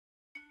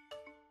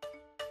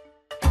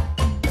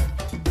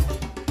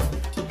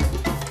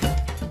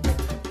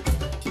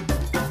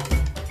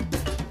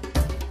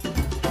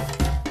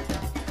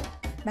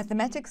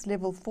Mathematics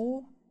Level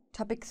 4,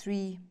 Topic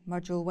 3,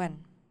 Module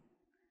 1.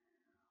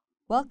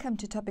 Welcome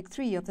to Topic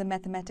 3 of the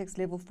Mathematics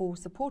Level 4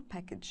 support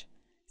package,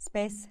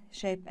 Space,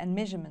 Shape and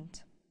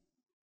Measurement.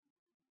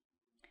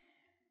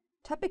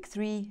 Topic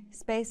 3,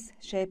 Space,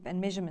 Shape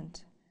and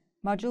Measurement.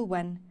 Module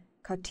 1,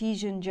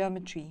 Cartesian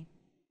Geometry.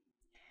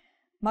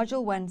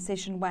 Module 1,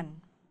 Session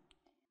 1.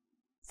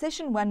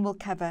 Session 1 will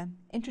cover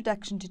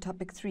Introduction to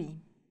Topic 3.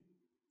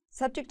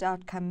 Subject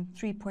Outcome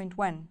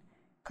 3.1,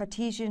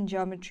 Cartesian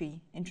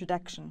Geometry,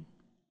 Introduction.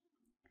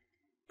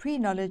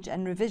 Pre-Knowledge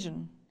and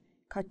Revision,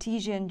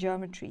 Cartesian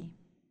Geometry.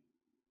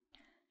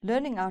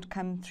 Learning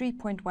Outcome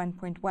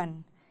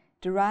 3.1.1,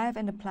 Derive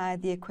and apply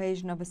the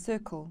equation of a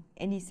circle,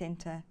 any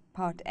center,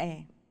 Part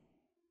A.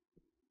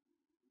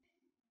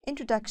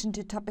 Introduction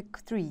to Topic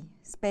 3,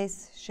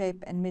 Space,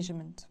 Shape and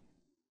Measurement.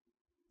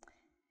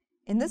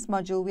 In this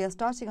module, we are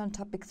starting on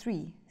Topic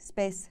 3,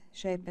 Space,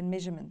 Shape and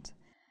Measurement.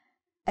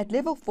 At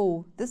Level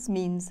 4, this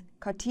means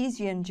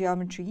Cartesian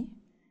Geometry,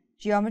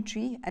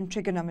 Geometry and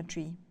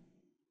Trigonometry.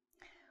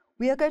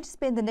 We are going to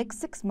spend the next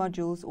 6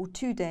 modules or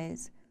 2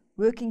 days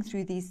working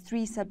through these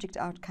 3 subject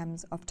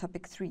outcomes of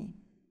Topic 3.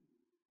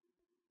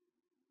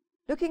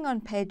 Looking on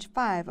page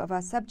 5 of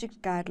our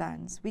subject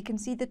guidelines, we can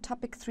see that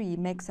Topic 3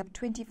 makes up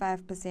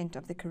 25%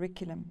 of the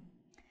curriculum,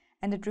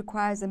 and it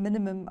requires a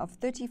minimum of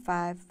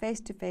 35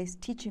 face-to-face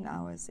teaching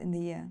hours in the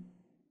year.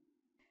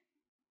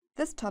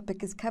 This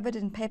topic is covered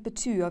in Paper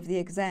 2 of the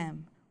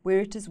exam,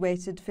 where it is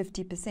weighted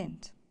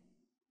 50%.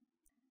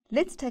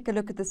 Let's take a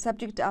look at the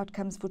subject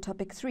outcomes for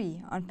Topic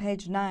 3 on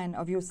page 9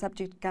 of your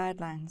subject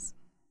guidelines.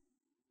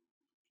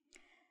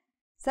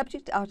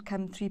 Subject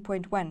Outcome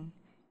 3.1.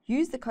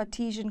 Use the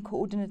Cartesian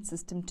coordinate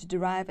system to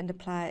derive and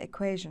apply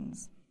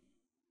equations.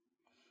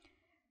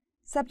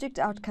 Subject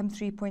Outcome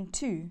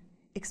 3.2.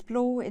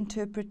 Explore,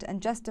 interpret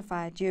and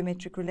justify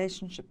geometric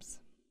relationships.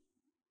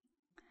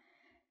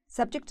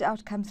 Subject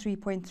Outcome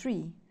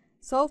 3.3.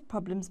 Solve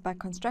problems by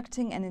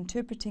constructing and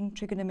interpreting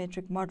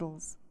trigonometric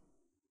models.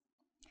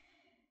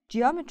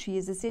 Geometry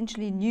is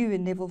essentially new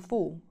in Level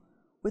 4,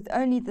 with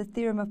only the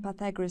theorem of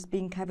Pythagoras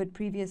being covered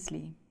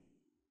previously.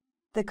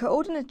 The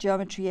coordinate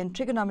geometry and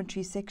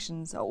trigonometry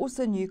sections are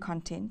also new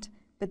content,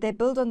 but they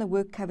build on the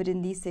work covered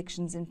in these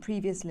sections in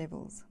previous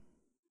levels.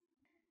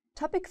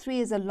 Topic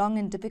 3 is a long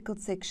and difficult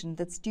section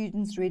that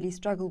students really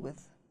struggle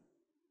with.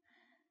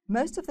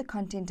 Most of the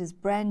content is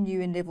brand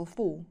new in Level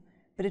 4,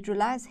 but it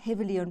relies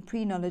heavily on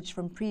pre-knowledge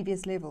from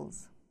previous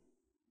levels.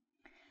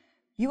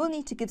 You will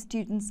need to give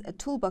students a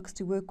toolbox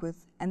to work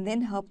with and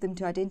then help them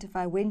to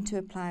identify when to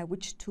apply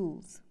which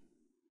tools.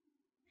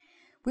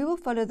 We will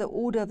follow the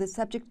order of the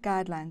subject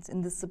guidelines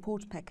in this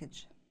support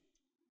package.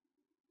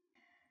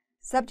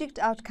 Subject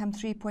Outcome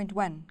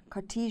 3.1,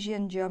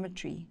 Cartesian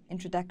Geometry,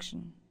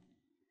 Introduction.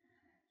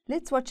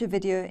 Let's watch a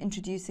video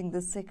introducing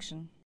this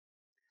section.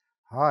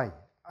 Hi,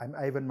 I'm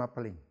Ivan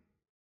Mappeling.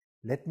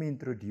 Let me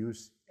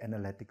introduce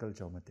analytical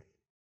geometry.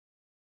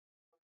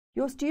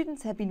 Your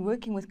students have been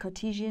working with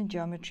Cartesian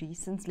geometry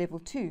since Level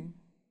 2.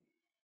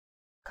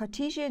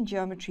 Cartesian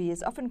geometry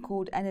is often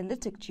called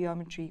analytic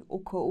geometry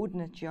or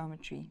coordinate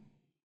geometry.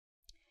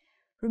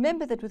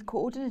 Remember that with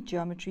coordinate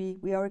geometry,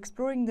 we are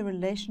exploring the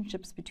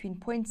relationships between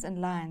points and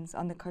lines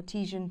on the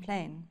Cartesian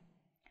plane.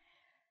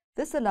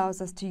 This allows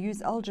us to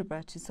use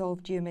algebra to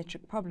solve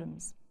geometric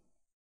problems.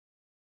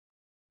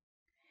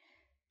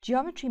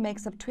 Geometry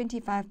makes up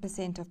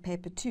 25% of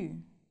Paper 2.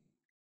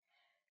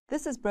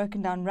 This is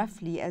broken down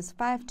roughly as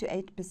 5 to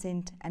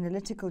 8%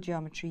 analytical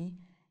geometry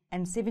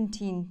and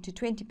 17 to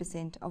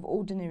 20% of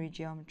ordinary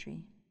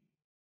geometry.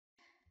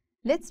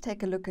 Let's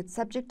take a look at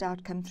Subject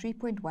Outcome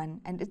 3.1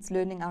 and its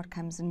learning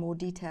outcomes in more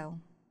detail.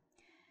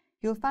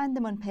 You'll find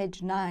them on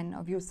page 9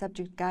 of your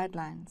subject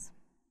guidelines.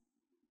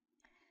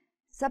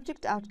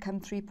 Subject Outcome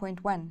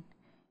 3.1.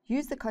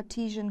 Use the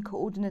Cartesian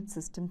coordinate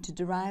system to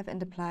derive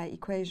and apply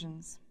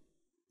equations.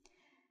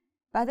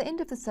 By the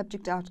end of the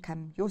subject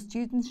outcome, your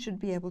students should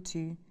be able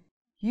to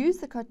use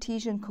the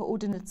Cartesian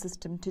coordinate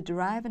system to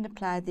derive and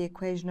apply the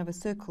equation of a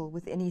circle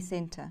with any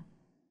center.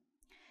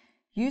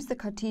 Use the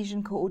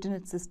Cartesian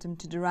coordinate system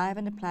to derive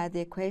and apply the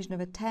equation of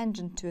a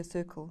tangent to a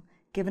circle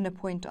given a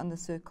point on the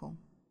circle.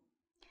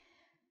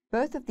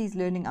 Both of these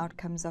learning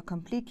outcomes are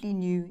completely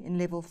new in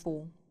Level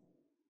 4.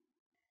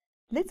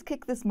 Let's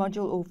kick this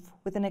module off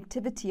with an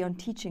activity on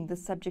teaching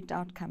this subject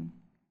outcome.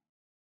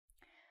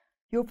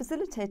 Your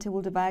facilitator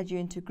will divide you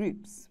into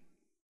groups.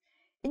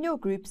 In your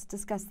groups,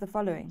 discuss the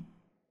following.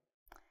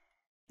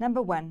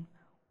 Number 1.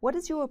 What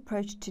is your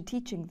approach to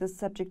teaching this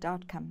subject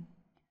outcome?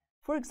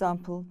 For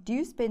example, do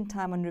you spend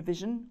time on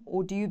revision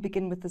or do you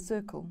begin with the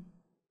circle?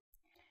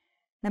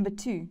 Number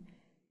 2.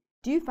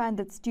 Do you find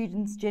that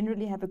students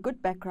generally have a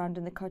good background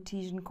in the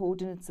Cartesian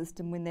coordinate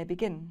system when they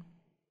begin?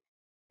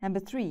 Number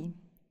 3.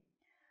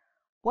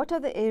 What are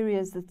the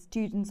areas that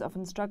students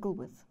often struggle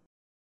with?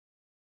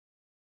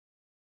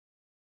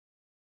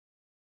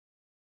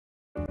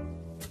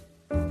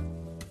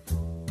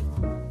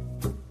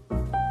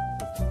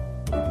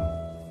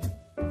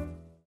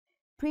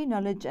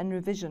 Pre-knowledge and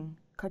revision,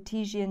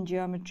 Cartesian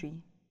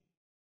geometry.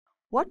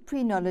 What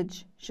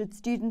pre-knowledge should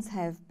students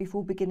have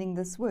before beginning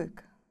this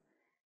work?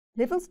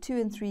 Levels 2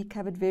 and 3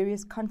 covered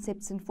various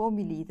concepts and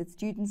formulae that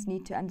students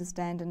need to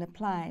understand and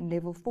apply in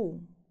Level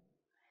 4.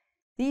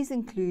 These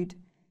include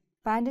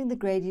finding the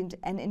gradient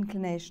and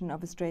inclination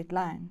of a straight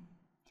line,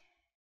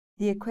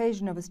 the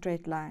equation of a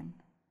straight line,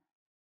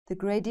 the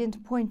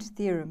gradient point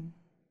theorem,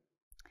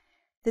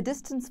 the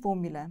distance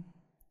formula,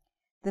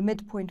 the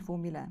midpoint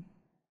formula.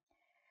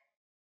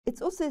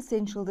 It's also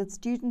essential that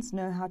students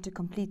know how to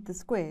complete the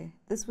square.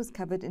 This was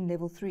covered in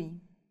Level 3.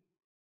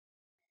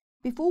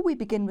 Before we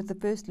begin with the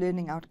first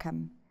learning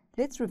outcome,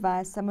 let's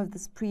revise some of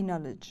this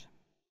pre-knowledge.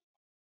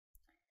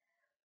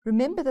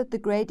 Remember that the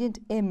gradient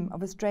m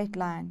of a straight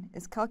line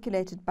is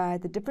calculated by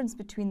the difference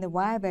between the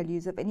y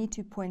values of any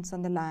 2 points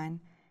on the line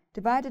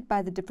divided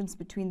by the difference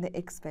between the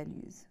x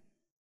values.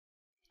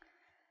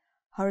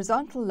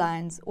 Horizontal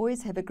lines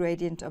always have a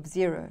gradient of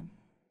 0,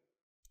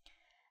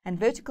 and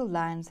vertical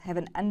lines have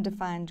an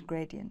undefined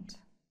gradient.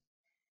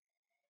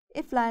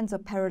 If lines are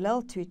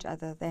parallel to each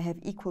other, they have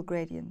equal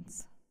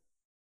gradients.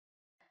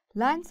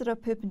 Lines that are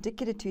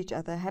perpendicular to each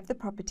other have the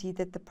property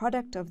that the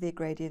product of their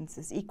gradients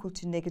is equal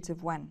to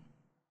 -1.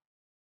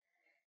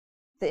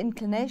 The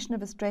inclination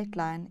of a straight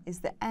line is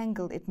the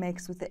angle it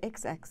makes with the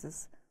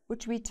x-axis,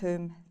 which we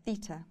term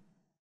theta.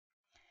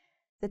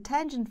 The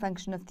tangent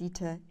function of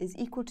theta is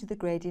equal to the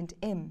gradient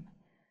m,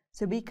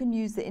 so we can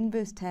use the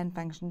inverse tan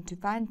function to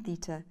find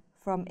theta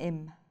from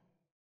m.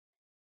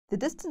 The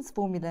distance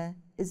formula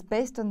is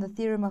based on the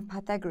theorem of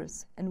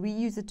Pythagoras, and we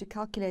use it to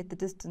calculate the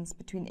distance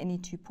between any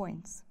 2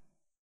 points.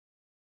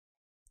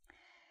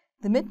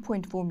 The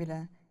midpoint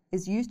formula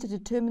is used to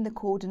determine the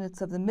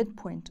coordinates of the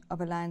midpoint of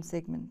a line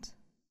segment.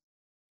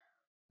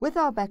 With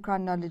our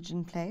background knowledge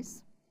in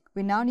place,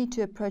 we now need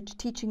to approach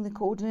teaching the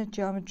coordinate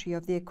geometry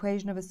of the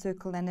equation of a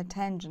circle and a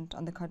tangent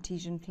on the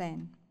Cartesian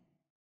plane.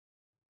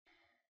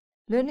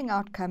 Learning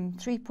outcome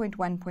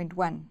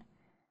 3.1.1.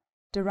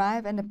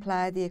 Derive and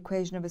apply the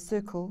equation of a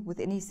circle with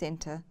any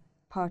center,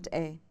 Part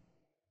A.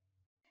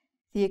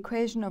 The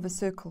equation of a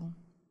circle.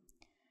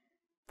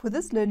 For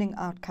this learning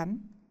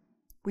outcome,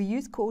 we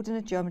use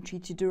coordinate geometry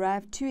to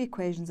derive 2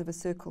 equations of a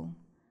circle,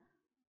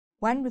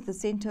 one with the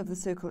center of the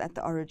circle at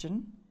the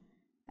origin,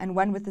 and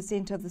one with the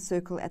center of the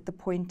circle at the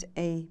point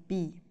A,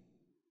 B.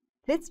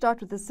 Let's start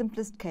with the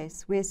simplest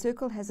case, where a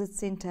circle has its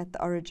center at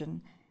the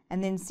origin,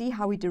 and then see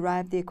how we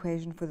derive the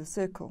equation for the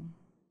circle.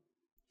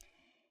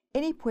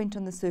 Any point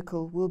on the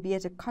circle will be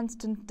at a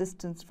constant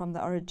distance from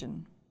the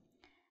origin,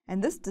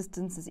 and this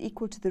distance is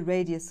equal to the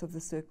radius of the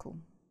circle.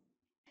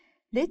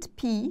 Let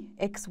P,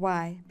 x,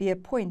 y be a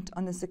point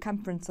on the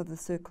circumference of the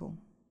circle.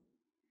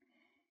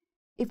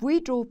 If we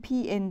draw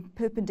Pn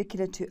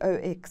perpendicular to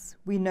OX,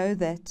 we know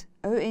that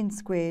ON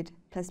squared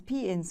plus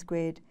Pn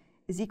squared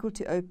is equal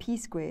to OP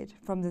squared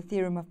from the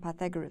theorem of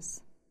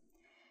Pythagoras.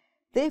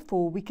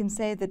 Therefore, we can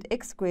say that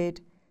x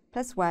squared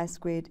plus y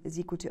squared is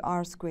equal to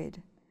r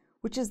squared,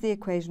 which is the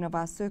equation of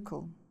our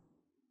circle.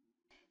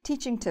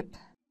 Teaching tip.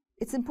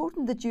 It's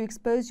important that you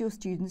expose your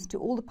students to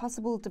all the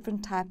possible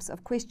different types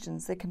of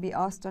questions that can be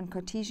asked on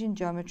Cartesian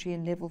geometry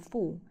in Level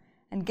 4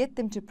 and get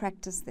them to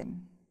practice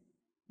them.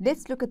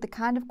 Let's look at the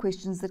kind of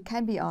questions that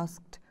can be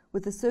asked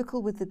with a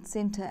circle with its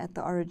center at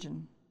the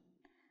origin.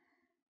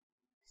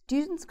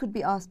 Students could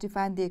be asked to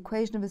find the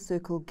equation of a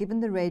circle given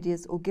the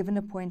radius or given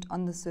a point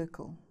on the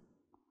circle.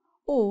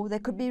 Or they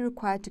could be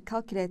required to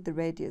calculate the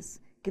radius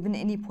given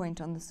any point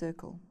on the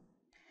circle.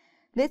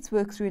 Let's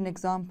work through an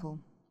example.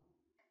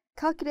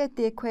 Calculate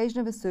the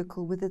equation of a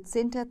circle with its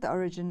center at the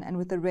origin and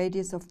with a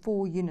radius of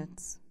 4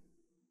 units.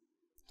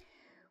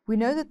 We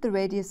know that the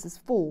radius is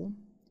 4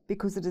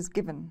 because it is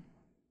given.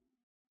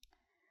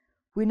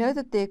 We know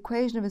that the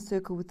equation of a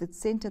circle with its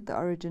center at the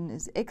origin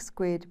is x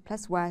squared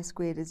plus y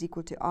squared is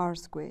equal to r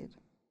squared.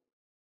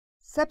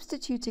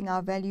 Substituting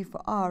our value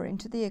for r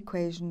into the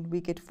equation,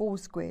 we get 4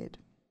 squared.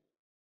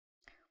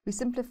 We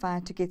simplify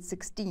to get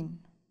 16.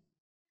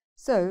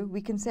 So,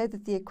 we can say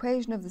that the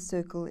equation of the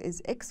circle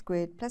is x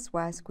squared plus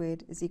y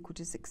squared is equal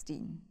to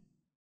 16.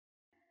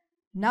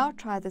 Now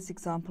try this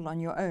example on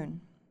your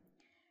own.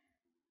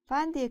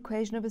 Find the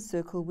equation of a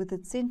circle with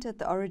its center at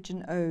the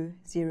origin O,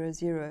 0,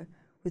 0,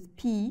 with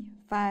P,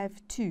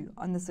 5, 2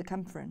 on the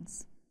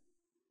circumference.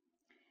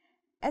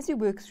 As you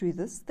work through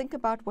this, think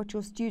about what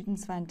your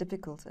students find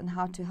difficult and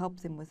how to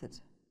help them with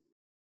it.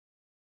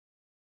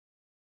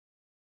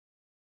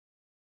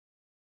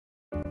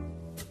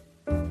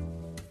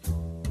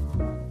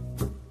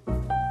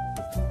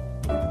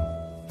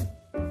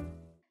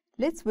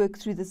 Let's work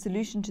through the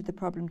solution to the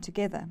problem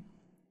together.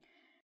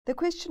 The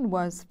question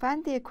was,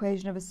 find the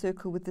equation of a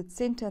circle with its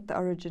center at the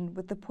origin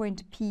with the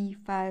point P,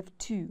 5,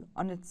 2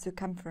 on its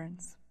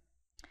circumference.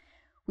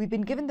 We've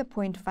been given the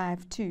point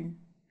 5, 2.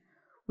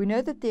 We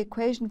know that the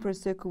equation for a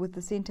circle with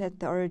the center at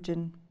the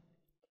origin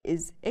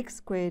is x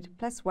squared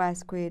plus y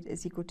squared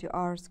is equal to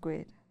r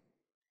squared.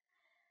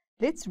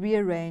 Let's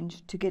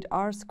rearrange to get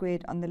r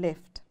squared on the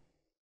left.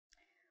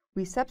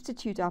 We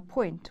substitute our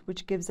point,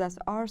 which gives us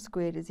r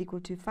squared is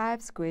equal to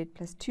 5 squared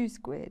plus 2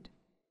 squared.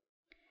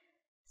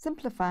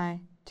 Simplify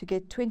to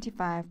get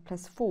 25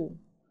 plus 4,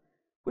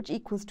 which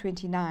equals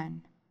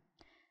 29.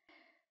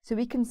 So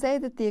we can say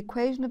that the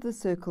equation of the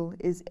circle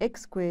is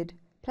x squared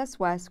plus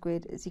y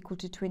squared is equal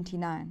to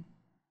 29.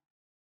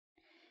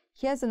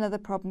 Here's another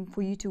problem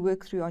for you to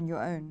work through on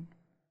your own.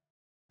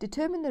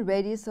 Determine the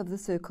radius of the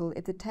circle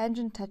if the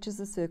tangent touches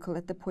the circle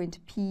at the point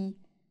P,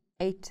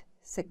 8,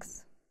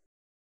 6.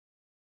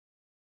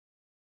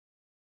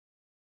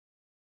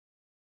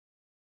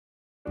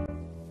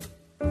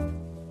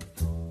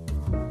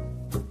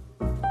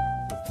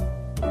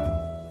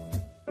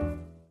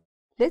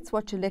 Let's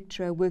watch a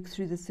lecturer work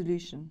through the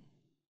solution.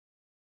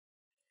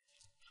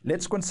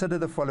 Let's consider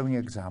the following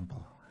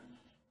example.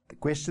 The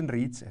question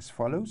reads as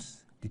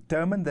follows.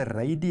 Determine the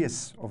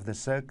radius of the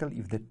circle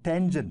if the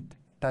tangent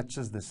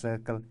touches the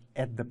circle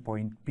at the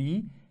point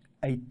P,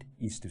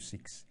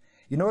 8:6.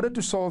 In order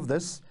to solve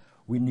this,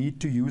 we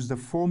need to use the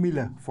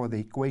formula for the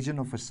equation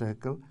of a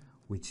circle,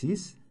 which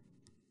is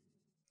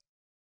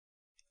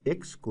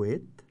x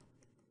squared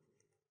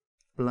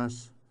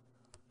plus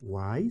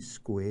y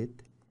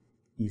squared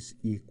is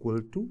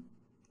equal to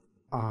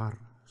r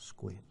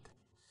squared.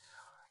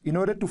 In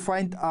order to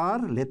find r,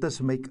 let us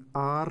make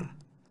r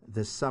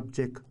the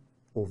subject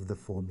of the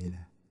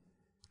formula.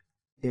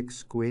 X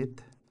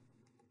squared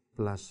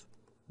plus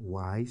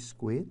y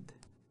squared.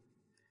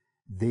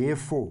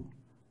 Therefore,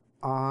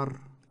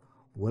 r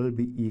will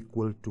be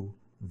equal to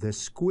the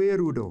square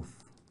root of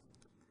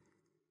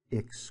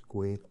x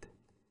squared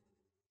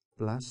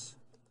plus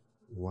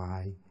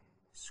y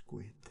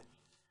squared.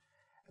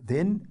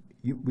 Then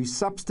we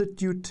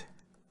substitute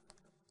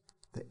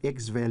the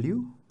x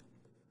value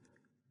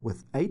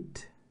with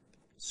 8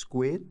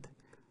 squared.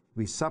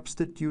 We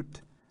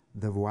substitute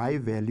the y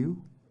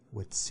value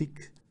with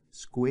 6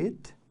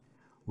 squared.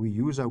 We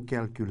use our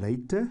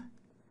calculator.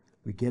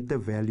 We get the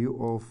value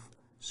of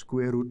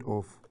square root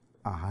of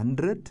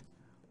 100,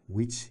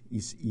 which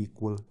is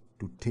equal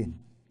to 10.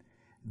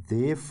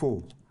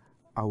 Therefore,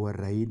 our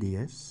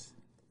radius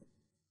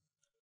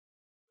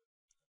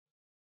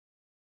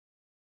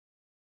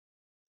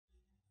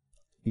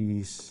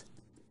is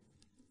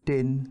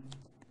 10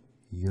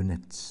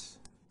 units.